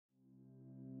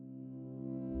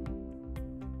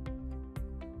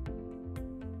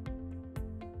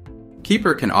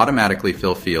Keeper can automatically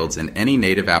fill fields in any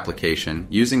native application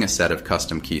using a set of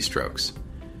custom keystrokes.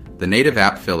 The native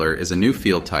app filler is a new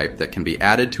field type that can be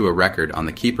added to a record on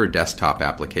the Keeper desktop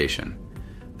application.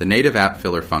 The native app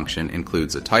filler function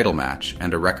includes a title match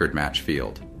and a record match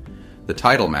field. The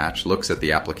title match looks at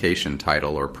the application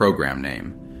title or program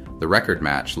name. The record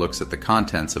match looks at the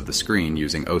contents of the screen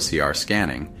using OCR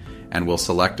scanning and will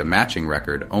select a matching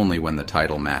record only when the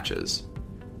title matches.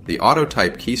 The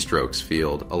Auto-Type Keystrokes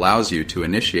field allows you to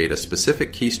initiate a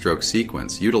specific keystroke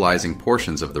sequence utilizing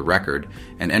portions of the record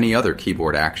and any other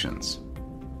keyboard actions.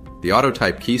 The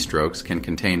Auto-Type Keystrokes can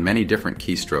contain many different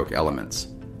keystroke elements.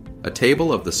 A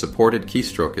table of the supported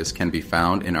keystrokes can be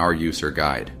found in our user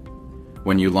guide.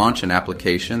 When you launch an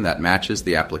application that matches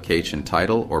the application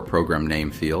title or program name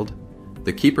field,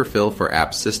 the Keeper Fill for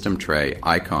App System Tray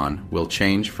icon will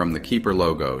change from the Keeper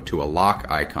logo to a lock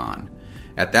icon.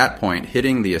 At that point,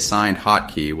 hitting the assigned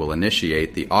hotkey will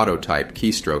initiate the Auto-Type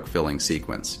Keystroke filling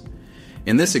sequence.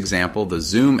 In this example, the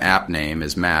Zoom app name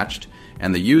is matched,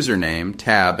 and the username,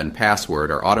 tab, and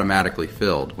password are automatically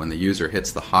filled when the user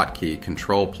hits the hotkey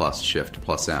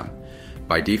Ctrl+Shift+M.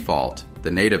 By default,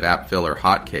 the native app filler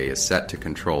hotkey is set to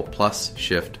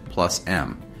Ctrl+Shift+M.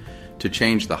 To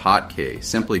change the hotkey,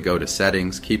 simply go to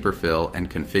Settings, Keeper Fill, and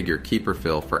configure Keeper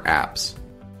Fill for Apps.